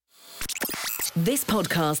This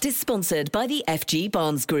podcast is sponsored by the FG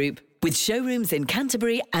Barnes Group, with showrooms in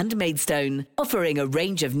Canterbury and Maidstone, offering a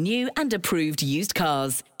range of new and approved used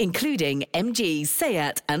cars, including MG,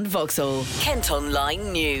 Seat and Vauxhall. Kent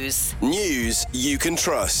Online News. News you can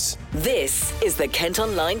trust. This is the Kent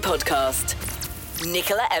Online Podcast.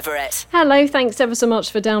 Nicola Everett. Hello, thanks ever so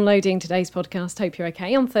much for downloading today's podcast. Hope you're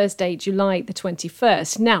okay on Thursday, July the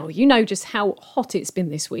 21st. Now, you know just how hot it's been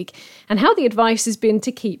this week and how the advice has been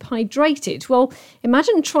to keep hydrated. Well,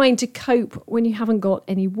 imagine trying to cope when you haven't got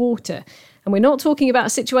any water. And we're not talking about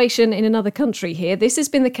a situation in another country here. This has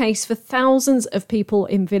been the case for thousands of people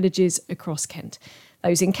in villages across Kent.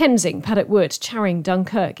 Those in Kensing, Paddock Wood, Charing,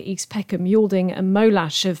 Dunkirk, East Peckham, Malding and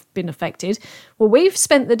Molash have been affected. Well, we've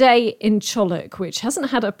spent the day in Chollock, which hasn't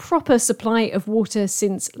had a proper supply of water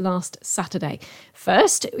since last Saturday.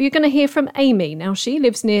 First, you're going to hear from Amy. Now, she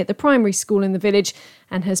lives near the primary school in the village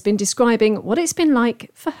and has been describing what it's been like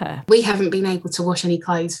for her. We haven't been able to wash any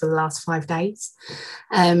clothes for the last 5 days.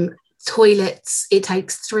 Toilets, it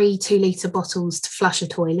takes 3 2-litre bottles to flush a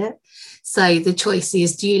toilet. So the choice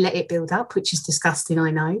is, do you let it build up, which is disgusting, I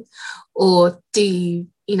know, or do you,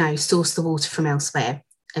 source the water from elsewhere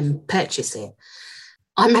and purchase it?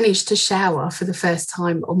 I managed to shower for the first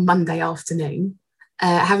time on Monday afternoon.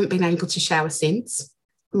 Haven't been able to shower since.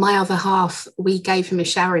 My other half, we gave him a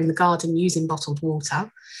shower in the garden using bottled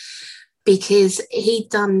water because he'd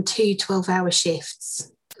done 2 12-hour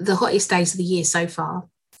shifts, the hottest days of the year so far.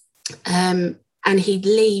 And he'd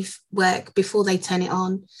leave work before they turn it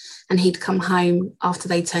on and he'd come home after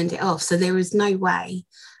they turned it off. So there was no way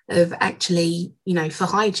of actually, for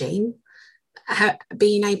hygiene,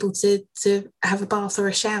 being able to have a bath or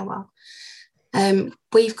a shower.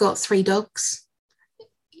 We've got 3 dogs.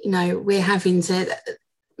 We're having to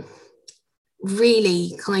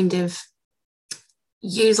really kind of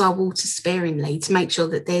use our water sparingly to make sure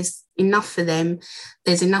that there's enough for them.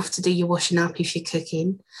 There's enough to do your washing up if you're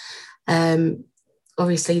cooking.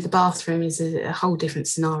 Obviously, the bathroom is a whole different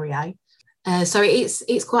scenario. So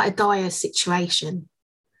it's quite a dire situation.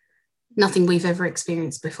 Nothing we've ever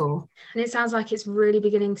experienced before. And it sounds like it's really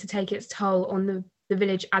beginning to take its toll on the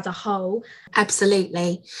village as a whole.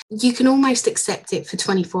 Absolutely. You can almost accept it for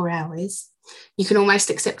 24 hours. You can almost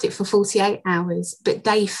accept it for 48 hours. But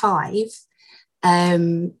day 5,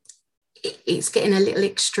 it's getting a little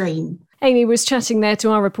extreme. Amy was chatting there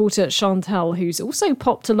to our reporter Chantal, who's also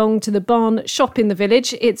popped along to the barn shop in the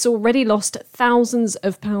village. It's already lost thousands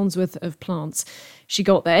of pounds worth of plants. She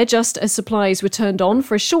got there just as supplies were turned on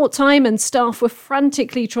for a short time and staff were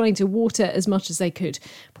frantically trying to water as much as they could.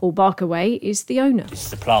 Paul Barkaway is the owner.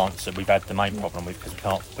 It's the plants that we've had the main problem with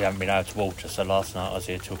because we haven't been able to water. So last night I was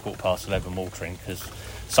here till 11:15 watering because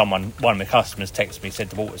one of my customers texted me, said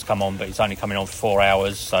the water's come on, but it's only coming on for 4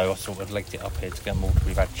 hours. So I sort of legged it up here to get water.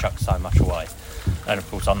 We've had to chuck so much away. And of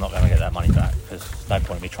course, I'm not going to get that money back because there's no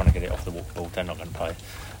point in me trying to get it off the water board. They're not going to pay.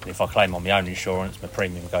 And if I claim on my own insurance, my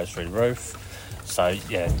premium goes through the roof. So, it's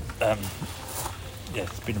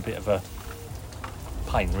been a bit of a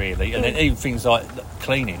pain, really. And then even things like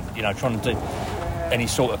cleaning, trying to do any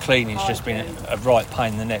sort of cleaning has just been a right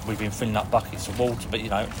pain in the neck. We've been filling up buckets of water, but,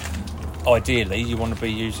 ideally you want to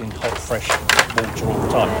be using hot, fresh water all the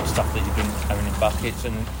time, not stuff that you've been having in buckets,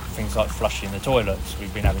 and things like flushing the toilets.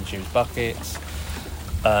 We've been having to use buckets.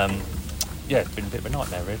 It's been a bit of a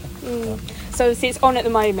nightmare, really. So it's on at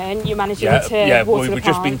the moment, you're managing to water the plants? We've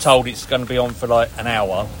just been told it's going to be on for like an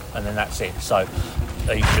hour and then that's it. So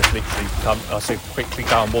you just literally quickly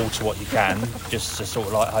go and water what you can just to sort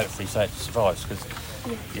of hopefully so it survives because,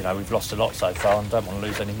 we've lost a lot so far and don't want to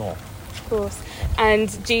lose any more. Of course.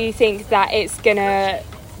 And do you think that it's going to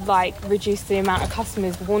reduce the amount of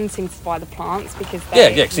customers wanting to buy the plants because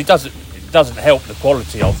because it doesn't help the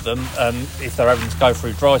quality of them if they're having to go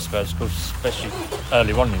through dry spells, because especially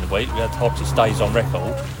earlier on in the week we had the hottest days on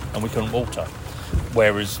record and we couldn't water,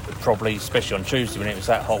 whereas probably especially on Tuesday when it was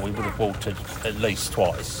that hot we would have watered at least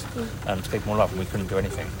twice to keep them alive, and we couldn't do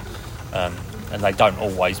anything. And they don't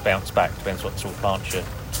always bounce back, depends what sort of plants you're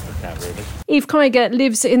looking at, really. Eve Krieger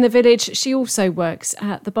lives in the village. She also works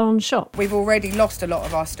at the barn shop. We've already lost a lot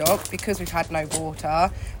of our stock because we've had no water.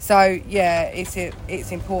 So,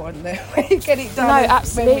 it's important that we get it done. No,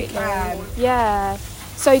 absolutely. When we can. Yeah.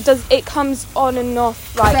 So it comes on and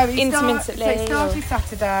off intermittently? It started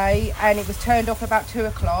Saturday and it was turned off about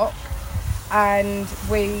 2:00. And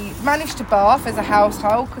we managed to bath as a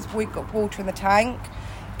household because we've got water in the tank.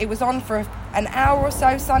 It was on for an hour or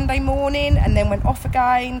so Sunday morning and then went off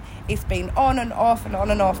again. It's been on and off and on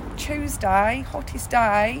and off. Tuesday, hottest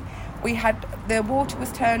day, the water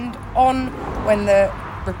was turned on when the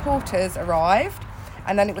reporters arrived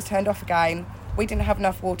and then it was turned off again. We didn't have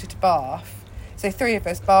enough water to bath. So 3 of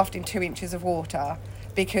us bathed in 2 inches of water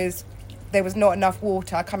because there was not enough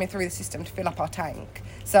water coming through the system to fill up our tank.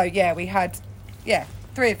 So we had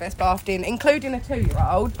 3 of us bathed in, including a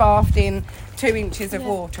 2-year-old, bathed in 2 inches of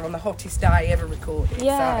water on the hottest day ever recorded.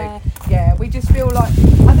 Yeah. So we just feel like,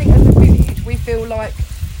 I think as a village, we feel like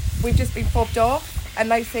we've just been fobbed off, and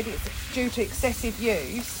they said it's due to excessive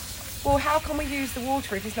use. Well, how can we use the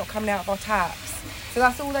water if it's not coming out of our taps? So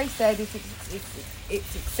that's all they said, is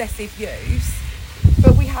it's excessive use,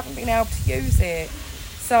 but we haven't been able to use it.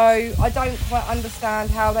 So I don't quite understand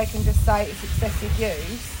how they can just say it's excessive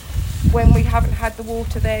use when we haven't had the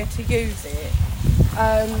water there to use it.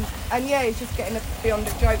 It's just getting beyond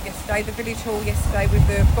a joke yesterday. The village hall yesterday with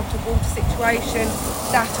the bottled water situation,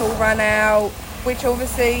 that all ran out, which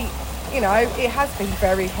obviously, it has been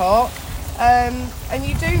very hot. And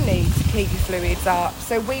you do need to keep your fluids up.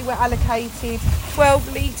 So we were allocated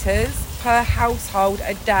 12 litres per household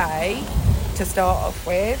a day to start off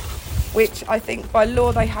with, which I think by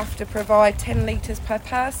law they have to provide 10 litres per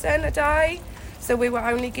person a day. So we were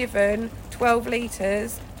only given 12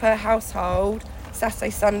 litres per household, Saturday,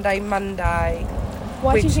 Sunday, Monday.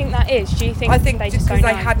 Why do you think that is? Do you think I think they just just because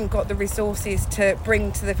don't they know? hadn't got the resources to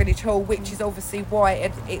bring to the village hall, which is obviously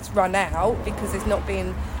why it's run out, because there's not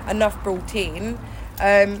been enough brought in.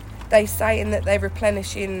 They're saying that they're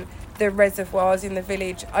replenishing the reservoirs in the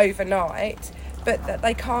village overnight, but that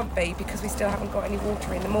they can't be because we still haven't got any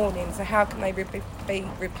water in the morning. So how can they be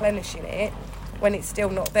replenishing it when it's still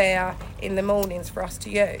not there in the mornings for us to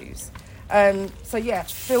use?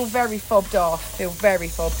 Feel very fobbed off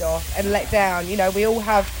and let down. We all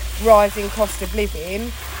have rising cost of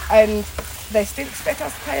living, and they still expect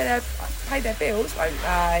us to pay their bills, won't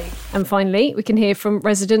they? And finally, we can hear from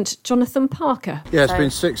resident Jonathan Parker. Yeah, it's been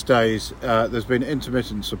 6 days. There's been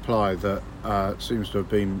intermittent supply that seems to have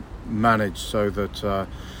been managed so that the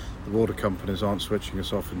water companies aren't switching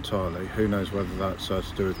us off entirely. Who knows whether that's to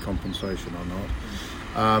do with compensation or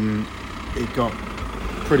not. It got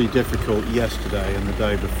pretty difficult yesterday and the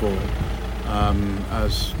day before,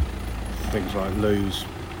 as things like loos,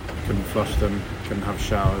 couldn't flush them, couldn't have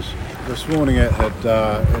showers. This morning it had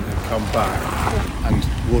come back,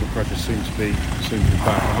 and water pressure seemed to be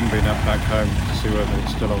back. I haven't been back home to see whether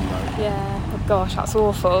it's still on though. Yeah, oh gosh, that's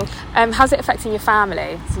awful. How's it affecting your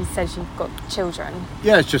family? So you said you've got children.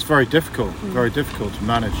 Yeah, it's just very difficult to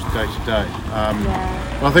manage day to day.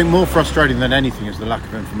 But I think more frustrating than anything is the lack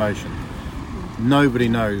of information. Nobody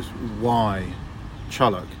knows why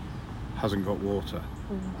Chullock hasn't got water,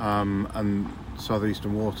 and South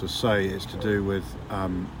Eastern Water say it's to do with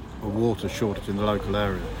a water shortage in the local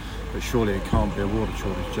area, but surely it can't be a water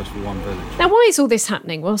shortage just for one village. Now, why is all this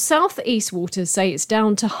happening? Well, South East Water say it's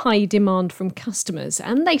down to high demand from customers,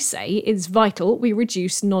 and they say it's vital we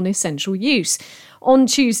reduce non-essential use. On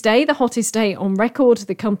Tuesday, the hottest day on record,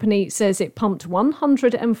 the company says it pumped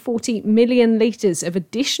 140 million litres of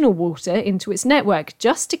additional water into its network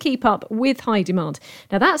just to keep up with high demand.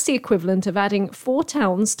 Now, that's the equivalent of adding 4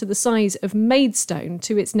 towns to the size of Maidstone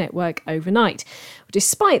to its network overnight.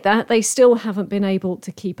 Despite that, they still haven't been able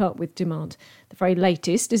to keep up with demand. The very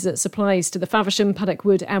latest is that supplies to the Faversham, Paddock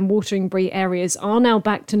Wood and Wateringbury areas are now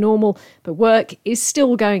back to normal, but work is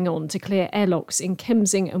still going on to clear airlocks in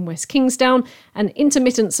Kemsing and West Kingsdown, and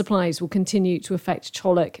intermittent supplies will continue to affect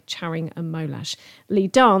Chullock, Charing and Molash. Lee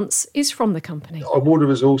Dance is from the company. Our water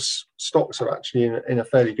resource stocks are actually in a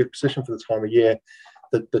fairly good position for the time of year.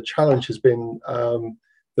 The challenge has been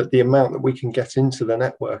that the amount that we can get into the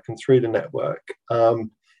network and through the network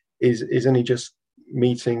is only just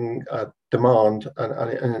meeting demand,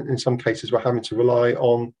 and in some cases we're having to rely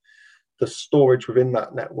on the storage within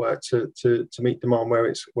that network to meet demand where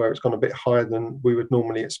it's gone a bit higher than we would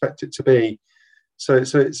normally expect it to be. So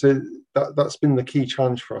that's been the key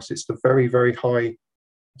challenge for us. It's the very, very high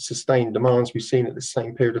sustained demands we've seen at the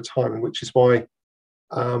same period of time, which is why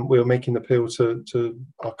we're making the appeal to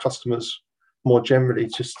our customers more generally,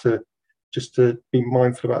 just to be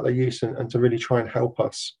mindful about their use and to really try and help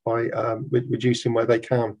us by reducing where they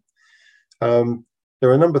can. There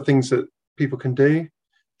are a number of things that people can do.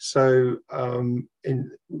 So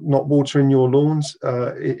in not watering your lawns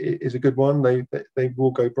is a good one. They will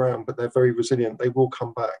go brown, but they're very resilient. They will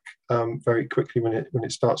come back very quickly when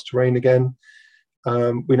it starts to rain again.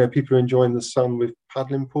 We know people are enjoying the sun with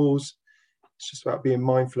paddling pools. It's just about being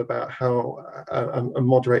mindful about how and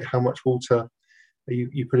moderate how much water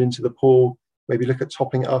you put into the pool. Maybe look at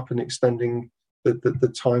topping it up and extending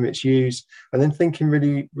the time it's used, and then thinking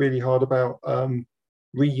really, really hard about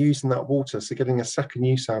reusing that water, so getting a second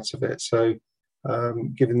use out of it. So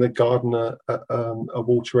giving the gardener a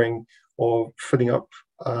watering, or filling up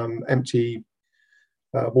empty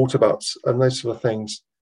water butts and those sort of things.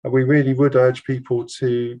 We really would urge people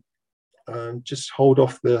to just hold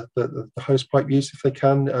off the hose pipe use if they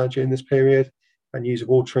can during this period, and use a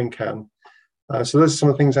watering can. So those are some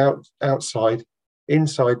of the things outside.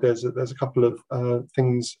 Inside, there's a couple of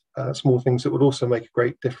things, small things that would also make a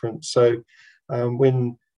great difference. So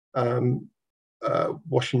when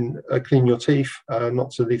clean your teeth,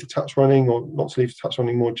 not to leave the taps running, or not to leave the taps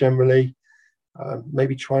running more generally.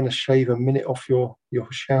 Maybe trying to shave a minute off your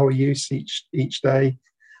shower use each day,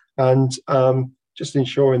 and just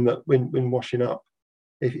ensuring that when washing up,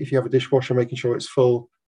 if you have a dishwasher, making sure it's full,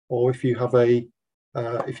 or if you have a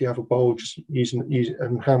bowl, just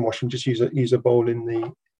and hand washing, just use a bowl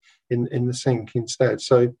in the sink instead.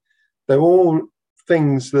 So they're all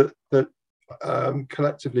things that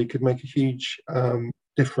collectively could make a huge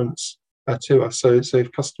difference to us. So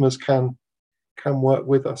if customers can work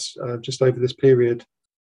with us just over this period,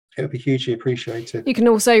 it would be hugely appreciated. You can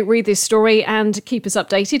also read this story and keep us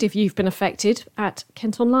updated if you've been affected at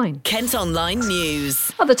Kent Online. Kent Online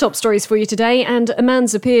News. Other top stories for you today, and a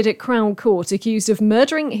man's appeared at Crown Court accused of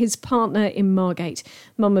murdering his partner in Margate.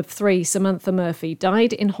 Mum of 3, Samantha Murphy,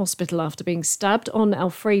 died in hospital after being stabbed on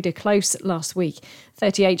Elfrida Close last week.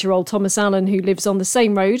 38-year-old Thomas Allen, who lives on the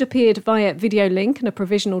same road, appeared via video link, and a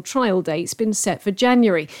provisional trial date's been set for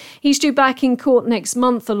January. He's due back in court next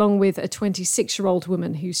month, along with a 26-year-old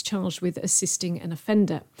woman who's charged with assisting an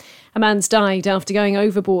offender. A man's died after going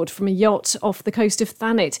overboard from a yacht off the coast of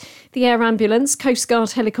Thanet. The air ambulance, Coast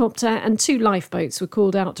Guard helicopter and 2 lifeboats were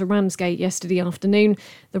called out to Ramsgate yesterday afternoon.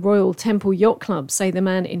 The Royal Temple Yacht Club say the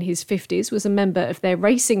man in his 50s was a member of their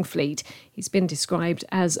racing fleet. He's been described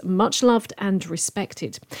as much loved and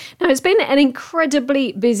respected. Now, it's been an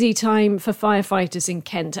incredibly busy time for firefighters in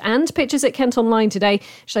Kent, and pictures at Kent Online today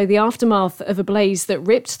show the aftermath of a blaze that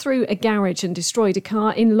ripped through a garage and destroyed a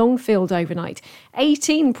car in Longfield overnight.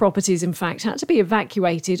 18 properties, in fact, had to be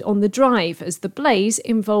evacuated on the drive as the blaze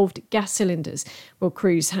involved gas cylinders. Well,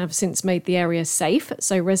 crews have since made the area safe,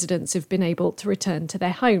 so residents have been able to return to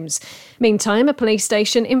their homes. Meantime, a police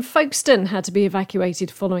station in Folkestone had to be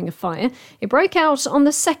evacuated following a fire. It broke out on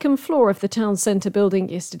the 2nd floor of the town centre building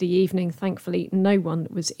yesterday evening. Thankfully, no one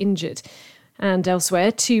was injured. And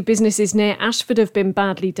elsewhere, 2 businesses near Ashford have been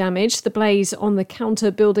badly damaged. The blaze on the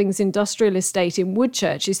Counter Buildings Industrial Estate in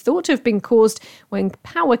Woodchurch is thought to have been caused when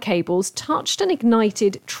power cables touched and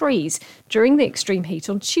ignited trees during the extreme heat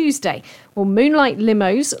on Tuesday. Well, Moonlight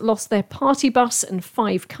Limos lost their party bus and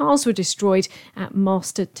 5 cars were destroyed at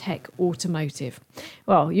Master Tech Automotive.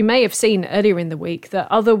 Well, you may have seen earlier in the week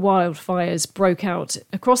that other wildfires broke out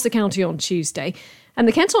across the county on Tuesday. And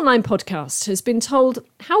the Kent Online podcast has been told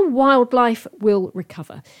how wildlife will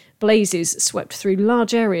recover. Blazes swept through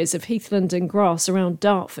large areas of heathland and grass around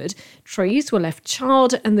Dartford. Trees were left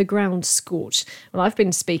charred and the ground scorched. Well, I've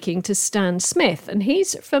been speaking to Stan Smith, and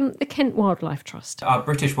he's from the Kent Wildlife Trust. Our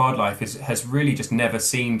British wildlife has really just never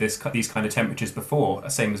seen these kind of temperatures before,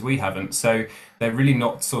 same as we haven't. So they're really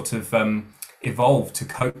not sort of evolved to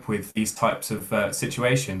cope with these types of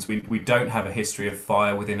situations. We don't have a history of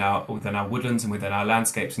fire within our woodlands and within our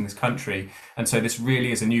landscapes in this country, and so this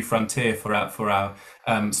really is a new frontier for our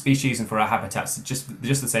species and for our habitats, just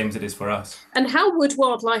the same as it is for us. And how would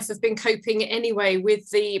wildlife have been coping anyway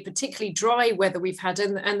with the particularly dry weather we've had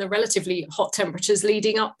and the relatively hot temperatures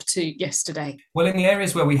leading up to yesterday? Well, in the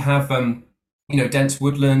areas where we have dense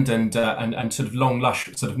woodland and sort of long, lush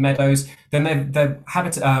sort of meadows, then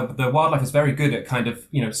the wildlife is very good at kind of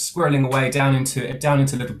squirreling away down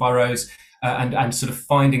into little burrows and sort of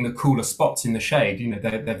finding the cooler spots in the shade.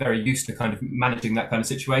 They're very used to kind of managing that kind of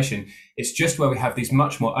situation. It's just where we have these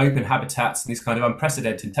much more open habitats and these kind of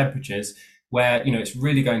unprecedented temperatures where it's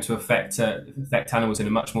really going to affect animals in a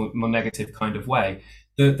much more negative kind of way.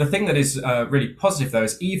 The thing that is really positive, though,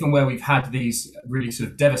 is even where we've had these really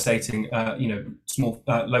sort of devastating, small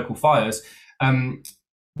local fires,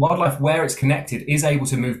 wildlife, where it's connected, is able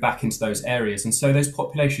to move back into those areas. And so those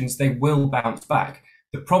populations, they will bounce back.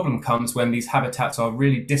 The problem comes when these habitats are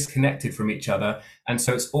really disconnected from each other. And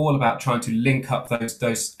so it's all about trying to link up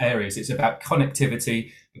those areas. It's about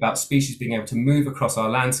connectivity, about species being able to move across our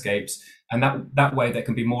landscapes. And that way they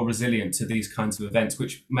can be more resilient to these kinds of events,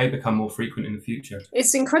 which may become more frequent in the future.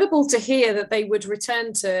 It's incredible to hear that they would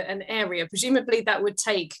return to an area. Presumably that would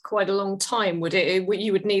take quite a long time, would it?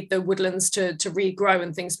 You would need the woodlands to regrow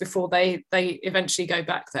and things before they eventually go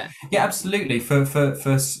back there. Yeah, absolutely. For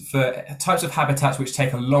types of habitats which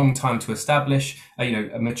take a long time to establish,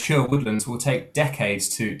 mature woodlands will take decades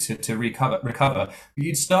to recover.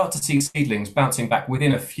 You'd start to see seedlings bouncing back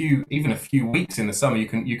within a few weeks in the summer. You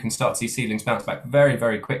can start to see seedlings bounce back very,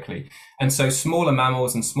 very quickly. And so smaller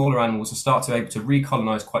mammals and smaller animals will start to be able to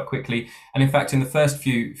recolonize quite quickly. And in fact, in the first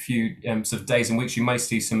few sort of days and weeks, you may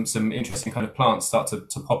see some interesting kind of plants start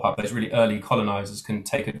to pop up. Those really early colonizers can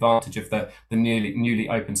take advantage of the newly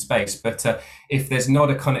open space. But if there's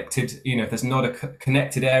not a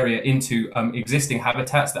connected area into existing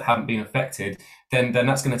habitats that haven't been affected, then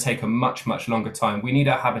that's going to take a much longer time. We need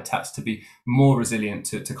our habitats to be more resilient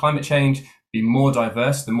to climate change, be more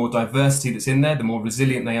diverse. The more diversity that's in there, the more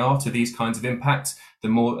resilient they are to these kinds of impacts, the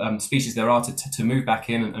more species there are to move back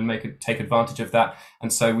in and take advantage of that.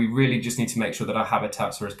 And so we really just need to make sure that our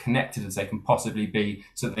habitats are as connected as they can possibly be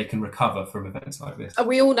so that they can recover from events like this.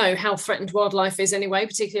 We all know how threatened wildlife is anyway,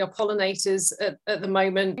 particularly our pollinators at the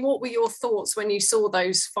moment. What were your thoughts when you saw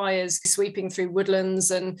those fires sweeping through woodlands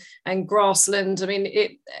and grassland? I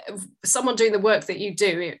mean, someone doing the work that you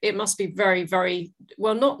do, it must be very, very,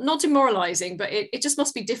 well, not demoralising, but it just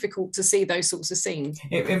must be difficult to see those sorts of scenes.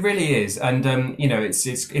 It really is. And,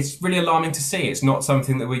 it's really alarming to see. It's not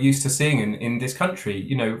something that we're used to seeing in this country.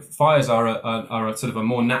 Fires are a sort of a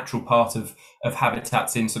more natural part of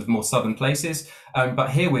habitats in sort of more southern places.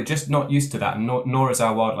 But here we're just not used to that, nor is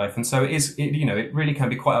our wildlife. And so it really can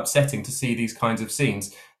be quite upsetting to see these kinds of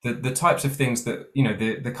scenes. The types of things that,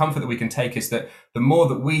 the comfort that we can take is that the more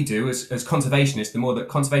that we do as conservationists, the more that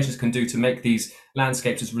conservationists can do to make these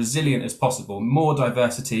landscapes as resilient as possible, more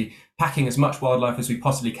diversity, packing as much wildlife as we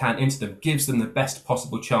possibly can into them gives them the best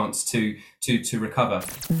possible chance to recover.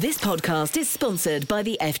 This podcast is sponsored by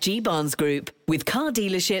the FG Barnes Group, with car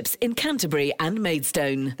dealerships in Canterbury and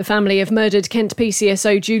Maidstone. The family of murdered Kent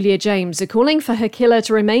PCSO Julia James are calling for her killer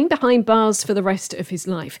to remain behind bars for the rest of his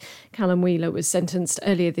life. Callum Wheeler was sentenced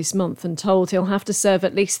earlier this month and told he'll have to serve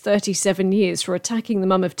at least 37 years for attacking the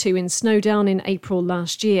mum of two in Snowdown in April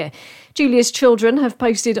last year. Julia's children have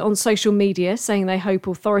posted on social media saying they hope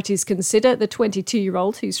authorities consider the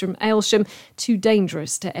 22-year-old, who's from Aylsham, too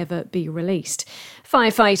dangerous to ever be released.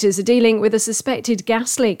 Firefighters are dealing with a suspected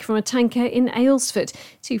gas leak from a tanker in Aylesford.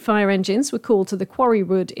 2 fire engines were called to the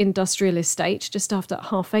Quarrywood Industrial Estate just after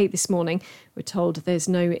 8:30 this morning. We're told there's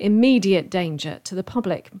no immediate danger to the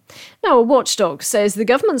public. Now, a watchdog says the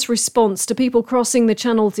government's response to people crossing the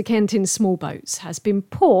Channel to Kent in small boats has been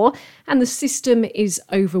poor and the system is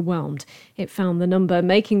overwhelmed. It found the number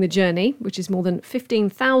making the journey, which is more than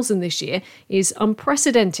 15,000 this year, is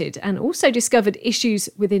unprecedented, and also discovered issues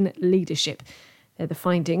within leadership. They're the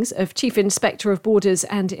findings of Chief Inspector of Borders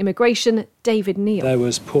and Immigration, David Neal. There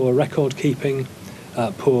was poor record keeping,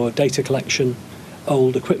 poor data collection,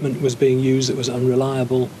 old equipment was being used that was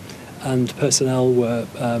unreliable, and personnel were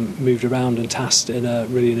moved around and tasked in a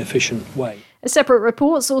really inefficient way. A separate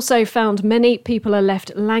report also found many people are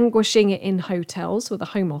left languishing in hotels, where the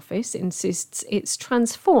Home Office insists it's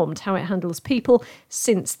transformed how it handles people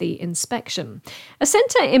since the inspection. A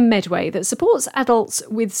centre in Medway that supports adults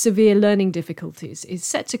with severe learning difficulties is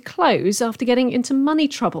set to close after getting into money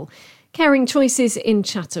trouble. Caring Choices in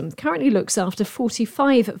Chatham currently looks after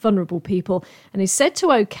 45 vulnerable people and is said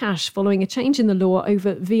to owe cash following a change in the law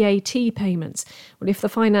over VAT payments. Well, if the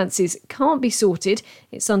finances can't be sorted,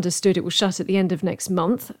 it's understood it will shut at the end of next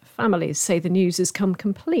month. Families say the news has come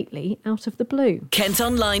completely out of the blue. Kent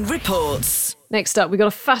Online reports. Next up, we've got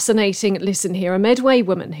a fascinating listen here. A Medway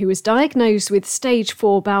woman who was diagnosed with stage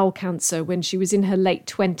 4 bowel cancer when she was in her late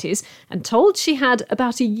 20s and told she had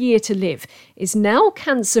about a year to live is now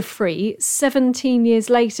cancer-free 17 years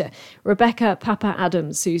later. Rebecca Papa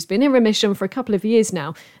Adams, who's been in remission for a couple of years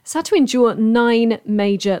now, has had to endure 9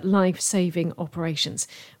 major life-saving operations.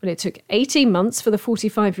 Well, it took 18 months for the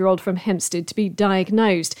 45-year-old from Hempstead to be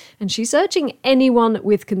diagnosed, and she's urging anyone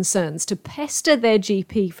with concerns to pester their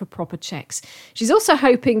GP for proper checks. She's also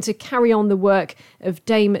hoping to carry on the work of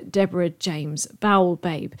Dame Deborah James, Bowel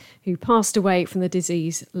Babe, who passed away from the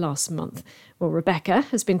disease last month. Well, Rebecca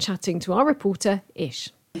has been chatting to our reporter,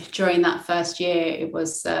 Ish. During that first year, it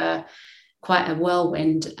was quite a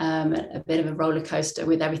whirlwind, a bit of a roller coaster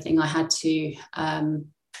with everything I had to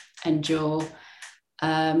endure.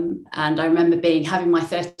 And I remember having my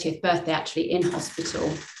 30th birthday actually in hospital,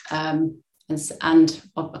 and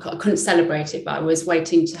I couldn't celebrate it, but I was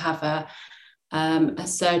waiting to have a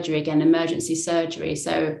surgery again, emergency surgery.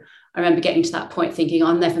 So I remember getting to that point thinking,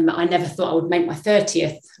 I never thought I would make my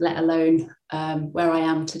 30th, let alone where I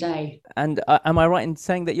am today. And am I right in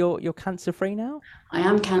saying that you're cancer free now? I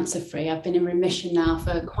am cancer free. I've been in remission now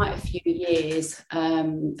for quite a few years.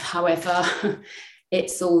 However,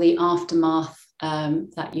 it's all the aftermath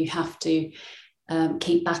that you have to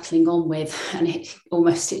keep battling on with, and it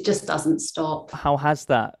just doesn't stop. How has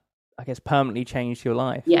that, I guess, permanently changed your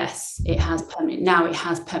life? Yes, it has permanently. Now it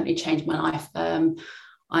has permanently changed my life.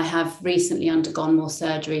 I have recently undergone more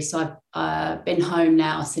surgery. So I've been home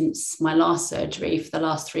now since my last surgery for the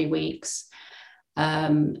last 3 weeks.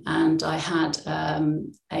 And I had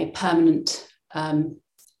a permanent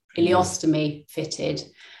ileostomy fitted.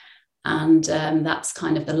 And that's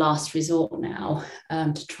kind of the last resort now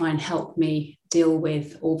to try and help me deal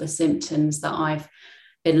with all the symptoms that I've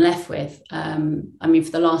been left with. I mean,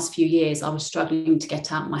 for the last few years, I was struggling to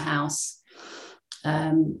get out of my house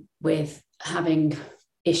with having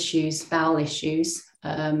issues, bowel issues,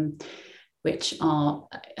 which are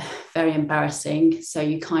very embarrassing. So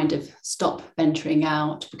you kind of stop venturing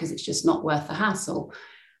out because it's just not worth the hassle.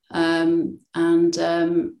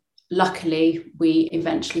 Luckily, we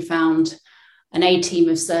eventually found an A team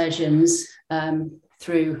of surgeons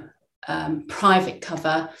through private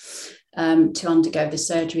cover to undergo the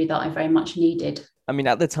surgery that I very much needed. I mean,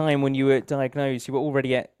 at the time when you were diagnosed, you were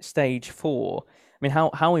already at stage 4. I mean,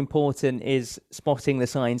 how important is spotting the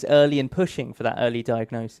signs early and pushing for that early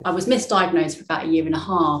diagnosis? I was misdiagnosed for about 1.5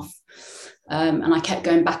 years. And I kept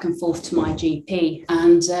going back and forth to my GP,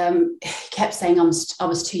 and he kept saying I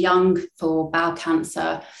was too young for bowel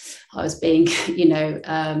cancer. I was being,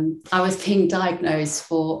 I was being diagnosed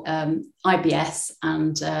for IBS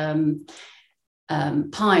and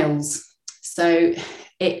piles. So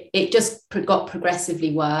it just got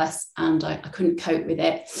progressively worse, and I couldn't cope with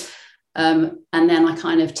it. And then I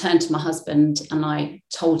kind of turned to my husband and I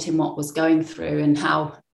told him what was going through and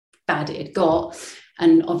how bad it had got.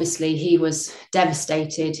 And obviously he was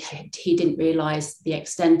devastated. He didn't realise the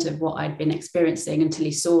extent of what I'd been experiencing until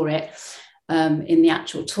he saw it in the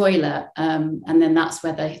actual toilet. And then that's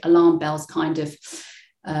where the alarm bells kind of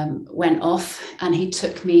went off, and he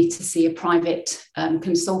took me to see a private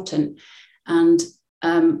consultant. And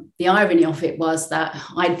the irony of it was that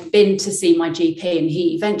I'd been to see my GP and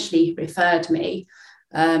he eventually referred me.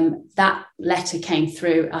 That letter came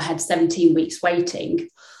through. I had 17 weeks waiting,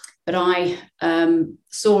 but I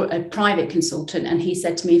saw a private consultant and he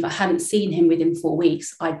said to me if I hadn't seen him within 4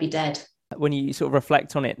 weeks, I'd be dead. When you sort of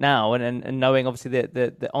reflect on it now and knowing obviously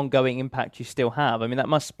the ongoing impact you still have, I mean, that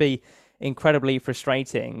must be incredibly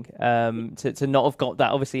frustrating to not have got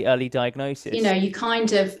that obviously early diagnosis. You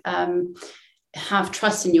kind of have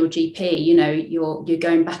trust in your GP, you're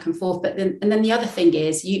going back and forth, but then the other thing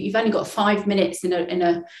is you've only got 5 minutes in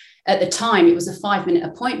a at the time it was a 5-minute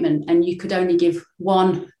appointment, and you could only give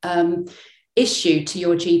one issue to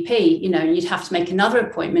your GP, and you'd have to make another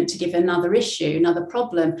appointment to give another issue, another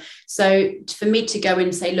problem. So for me to go in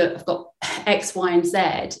and say, look, I've got X, Y, and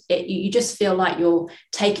Z, you just feel like you're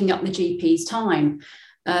taking up the GP's time.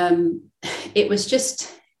 It was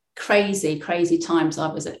just crazy times I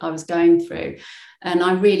was going through, and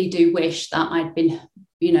I really do wish that I'd been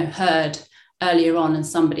heard earlier on and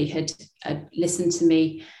somebody had listened to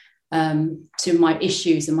me, to my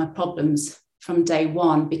issues and my problems from day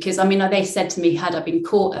one. Because they said to me, had I been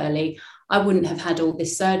caught early, I wouldn't have had all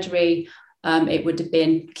this surgery. It would have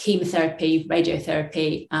been chemotherapy,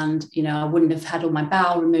 radiotherapy, and I wouldn't have had all my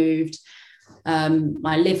bowel removed.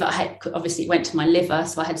 My liver, obviously it went to my liver,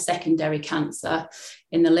 so I had secondary cancer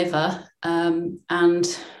in the liver, and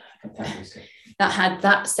that had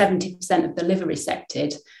that 70% of the liver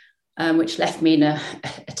resected, which left me in a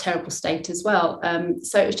terrible state as well.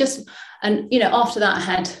 So it was just, and after that I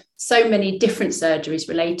had so many different surgeries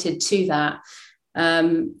related to that,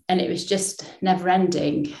 and it was just never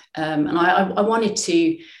ending. And I wanted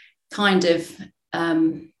to kind of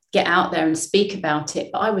get out there and speak about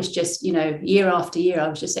it, but I was just, year after year, I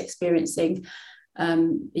was just experiencing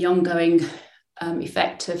the ongoing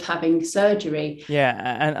effect of having surgery. Yeah,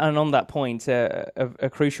 and on that point, a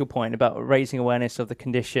crucial point about raising awareness of the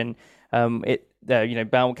condition,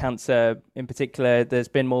 bowel cancer in particular, there's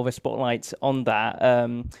been more of a spotlight on that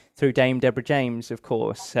through Dame Deborah James, of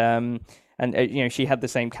course. And she had the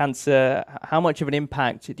same cancer. How much of an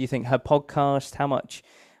impact do you think her podcast, how much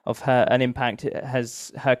of an impact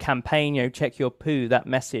has her campaign, Check Your Poo, that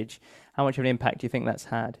message, how much of an impact do you think that's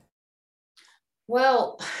had?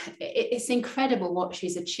 Well, it's incredible what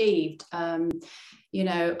she's achieved. What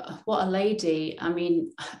a lady. I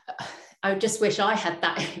mean, I just wish I had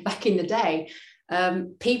that back in the day.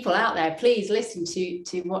 People out there, please listen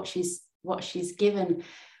to what she's given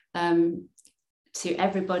to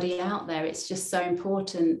everybody out there. It's just so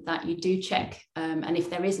important that you do check. And if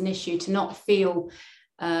there is an issue, to not feel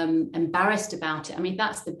embarrassed about it. I mean,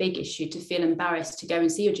 that's the big issue, to feel embarrassed to go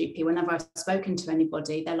and see your GP. Whenever I've spoken to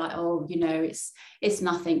anybody, they're like, oh, it's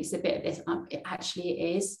nothing, it's a bit of this. It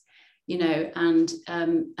actually is, and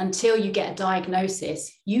until you get a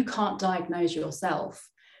diagnosis, you can't diagnose yourself.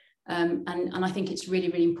 And I think it's really,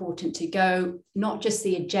 really important to go, not just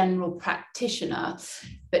see a general practitioner,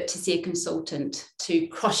 but to see a consultant, to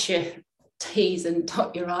cross your T's and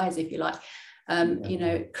dot your I's, if you like, you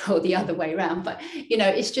know, or the other way around. But, you know,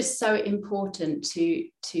 it's just so important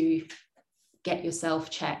to get yourself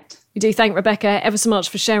checked. We do thank Rebecca ever so much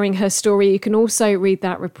for sharing her story. You can also read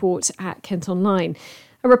that report at Kent Online.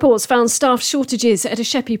 A report's found staff shortages at a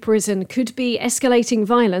Sheppey prison could be escalating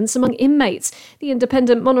violence among inmates. The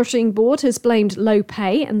Independent Monitoring Board has blamed low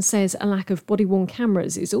pay and says a lack of body-worn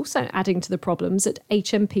cameras is also adding to the problems at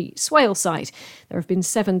HMP Swaleside. There have been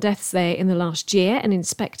 7 deaths there in the last year, and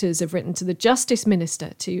inspectors have written to the Justice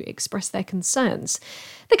Minister to express their concerns.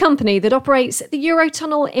 The company that operates the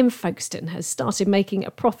Eurotunnel in Folkestone has started making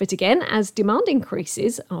a profit again as demand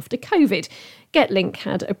increases after COVID. Getlink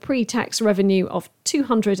had a pre-tax revenue of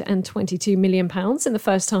 £222 million in the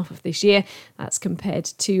first half of this year. That's compared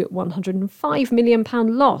to £105 million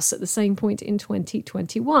loss at the same point in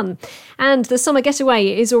 2021. And the summer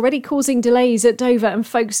getaway is already causing delays at Dover and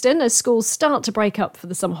Folkestone as schools start to break up for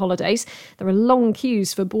the summer holidays. There are long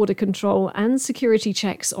queues for border control and security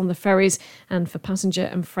checks on the ferries and for passenger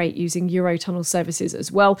and freight using Eurotunnel services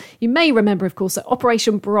as well. You may remember, of course, that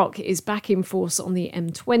Operation Brock is back in force on the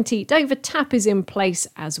M20. Dover Tap is in place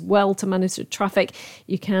as well to monitor traffic.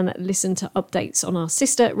 You can listen to updates on our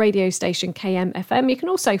sister radio station KMFM. You can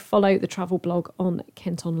also follow the travel blog on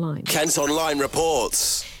Kent Online. Kent Online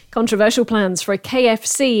reports. Controversial plans for a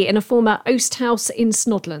KFC in a former Oast House in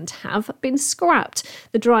Snodland have been scrapped.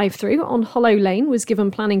 The drive-through on Hollow Lane was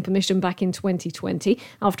given planning permission back in 2020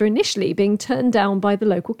 after initially being turned down by the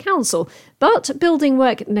local council. But building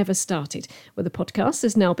work never started, where the podcast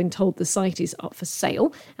has now been told the site is up for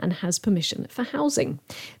sale and has permission for housing.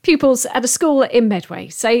 Pupils at a school in Medway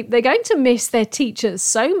say they're going to miss their teacher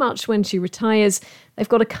so much when she retires. They've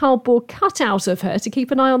got a cardboard cutout of her to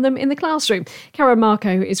keep an eye on them in the classroom. Karen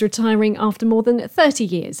Marco is retiring after more than 30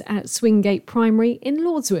 years at Swingate Primary in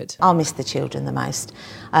Lordswood. I'll miss the children the most.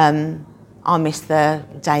 I'll miss the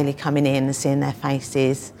daily coming in and seeing their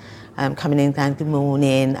faces, coming in going good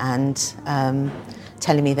morning and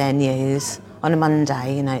telling me their news. On a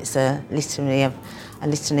Monday, you know, it's a litany of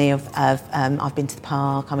I've been to the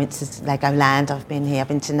park, I went to Legoland, I've been here, I've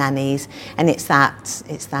been to Nanny's, and it's that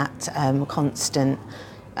constant,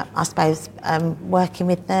 I suppose, working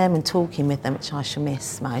with them and talking with them, which I shall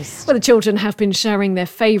miss most. Well, the children have been sharing their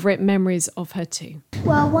favourite memories of her too.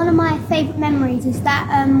 Well, one of my favourite memories is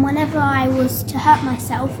that whenever I was to hurt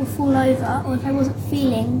myself or fall over, or if I wasn't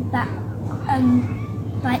feeling that,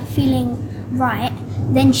 feeling right,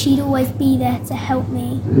 then she'd always be there to help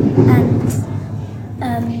me and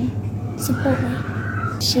support me.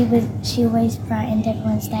 She always brightened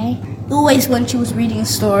everyone's day. Always when she was reading a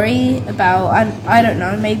story about, I don't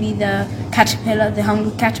know, maybe the caterpillar, the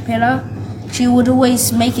hungry caterpillar, she would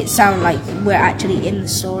always make it sound like we're actually in the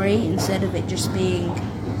story instead of it just being,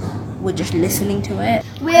 we're just listening to it.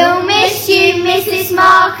 We'll miss you, Mrs.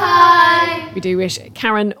 Marco. We do wish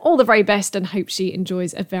Karen all the very best and hope she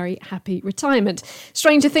enjoys a very happy retirement.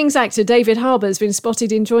 Stranger Things actor David Harbour has been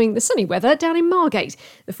spotted enjoying the sunny weather down in Margate.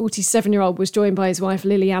 The 47-year-old was joined by his wife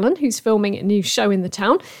Lily Allen, who's filming a new show in the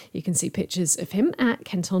town. You can see pictures of him at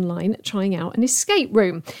Kent Online trying out an escape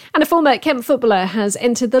room. And a former Kent footballer has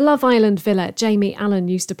entered the Love Island villa. Jamie Allen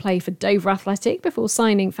used to play for Dover Athletic before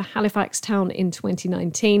signing for Halifax Town in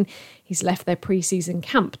 2019. He's left their pre-season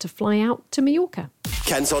camp to fly out to Mallorca.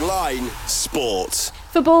 Kent Online Sport.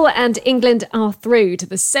 Football and England are through to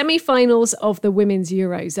the semi-finals of the Women's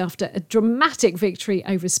Euros after a dramatic victory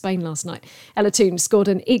over Spain last night. Ella Toone scored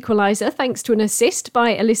an equaliser thanks to an assist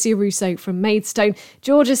by Alicia Russo from Maidstone.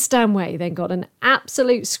 Georgia Stanway then got an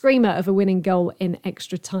absolute screamer of a winning goal in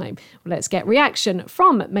extra time. Well, let's get reaction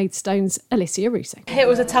from Maidstone's Alicia Russo. It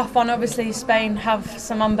was a tough one. Obviously, Spain have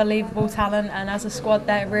some unbelievable talent, and as a squad,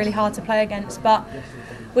 they're really hard to play against. But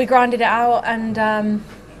we grinded it out and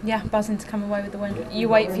buzzing to come away with the win. You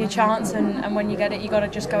wait for your chance and when you get it, you got to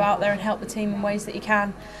just go out there and help the team in ways that you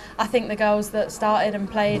can. I think the girls that started and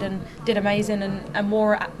played and did amazing and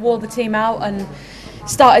wore the team out and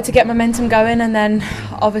started to get momentum going, and then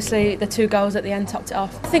obviously the 2 goals at the end topped it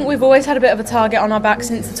off. I think we've always had a bit of a target on our back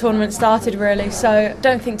since the tournament started really, so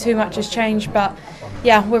don't think too much has changed, but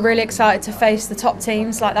yeah, we're really excited to face the top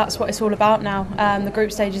teams. Like, that's what it's all about now. The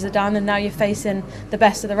group stages are done and now you're facing the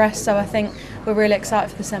best of the rest, so I think we're really excited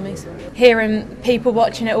for the semis. Hearing people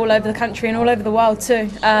watching it all over the country and all over the world too,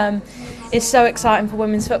 is so exciting for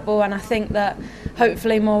women's football, and I think that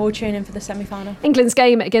hopefully more will tune in for the semi-final. England's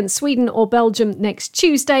game against Sweden or Belgium next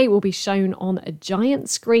Tuesday will be shown on a giant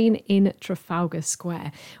screen in Trafalgar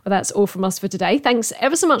Square. Well, that's all from us for today. Thanks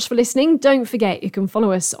ever so much for listening. Don't forget you can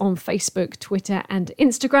follow us on Facebook, Twitter and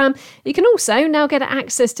Instagram. You can also now get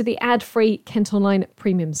access to the ad-free Kent Online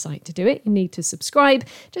premium site. To do it, you need to subscribe.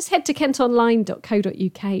 Just head to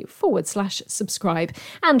kentonline.co.uk/subscribe.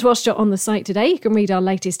 And whilst you're on the site today, you can read our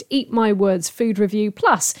latest Eat My Words food review.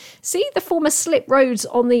 Plus, see the former slip roads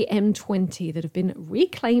on the M20 that have been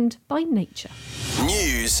reclaimed by nature.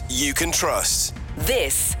 News you can trust.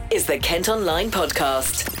 This is the Kent Online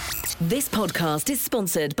Podcast. This podcast is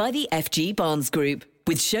sponsored by the FG Barnes Group,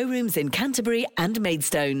 with showrooms in Canterbury and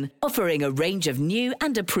Maidstone, offering a range of new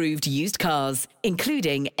and approved used cars,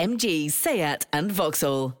 including MG, Seat and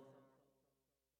Vauxhall.